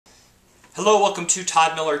Hello, welcome to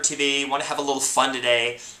Todd Miller TV. Want to have a little fun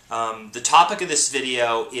today. The topic of this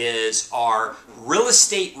video is, are real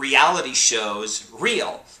estate reality shows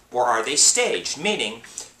real or are they staged? Meaning,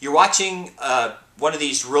 you're watching one of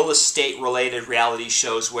these real estate related reality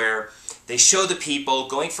shows where they show the people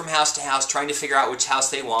going from house to house trying to figure out which house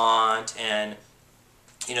they want, and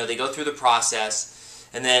they go through the process,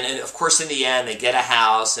 and then of course in the end they get a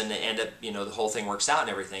house and they end up, the whole thing works out and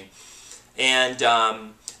everything. And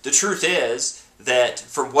the truth is that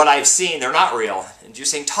from what I've seen, they're not real. And you're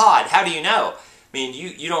saying, Todd, how do you know? I mean,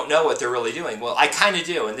 you don't know what they're really doing. Well, I kind of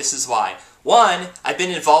do, and this is why. One, I've been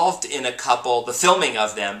involved in a couple, the filming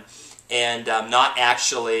of them, and not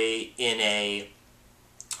actually in a,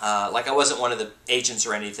 like I wasn't one of the agents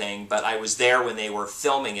or anything, but I was there when they were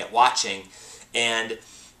filming it, watching, and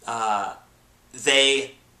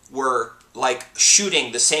they were like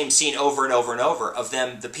shooting the same scene over and over and over of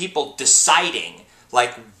them, the people deciding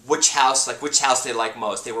which house they like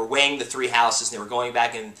most. They were weighing the three houses and they were going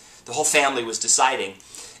back, and the whole family was deciding.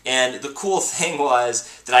 And the cool thing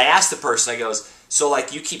was that I asked the person, I goes, so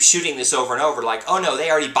you keep shooting this over and over, oh no, they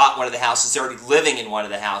already bought one of the houses, they're already living in one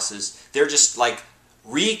of the houses, they're just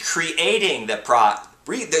recreating the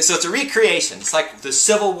so it's a recreation, it's like the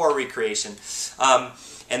Civil War recreation.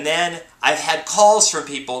 And then I've had calls from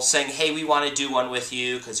people saying, hey, we want to do one with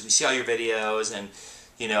you because we see all your videos, and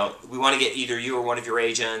we want to get either you or one of your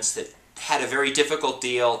agents that had a very difficult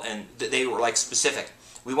deal, and they were specific.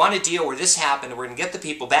 We want a deal where this happened, and we're going to get the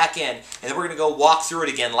people back in, and then we're going to go walk through it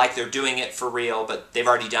again like they're doing it for real, but they've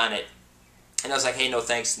already done it. And I was like, hey, no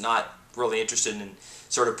thanks, not really interested in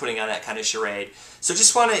sort of putting on that kind of charade. So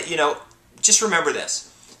just want to, just remember this.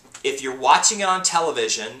 If you're watching it on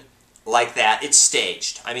television like that, it's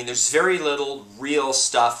staged. I mean, there's very little real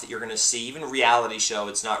stuff that you're going to see. Even a reality show,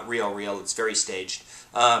 it's not real, it's very staged.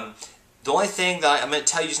 The only thing that I'm going to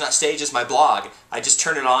tell you is not staged is my blog. I just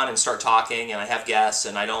turn it on and start talking, and I have guests,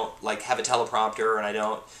 and I don't have a teleprompter, and I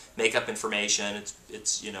don't make up information.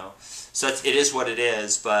 So it is what it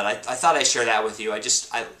is. But I thought I'd share that with you. I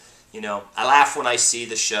laugh when I see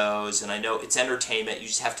the shows, and I know it's entertainment. You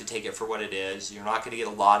just have to take it for what it is. You're not going to get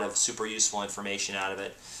a lot of super useful information out of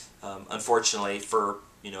it, unfortunately, for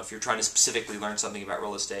if you're trying to specifically learn something about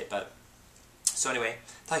real estate. But so anyway,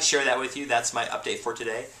 I thought I'd share that with you. That's my update for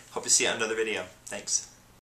today. Hope to see you on another video. Thanks.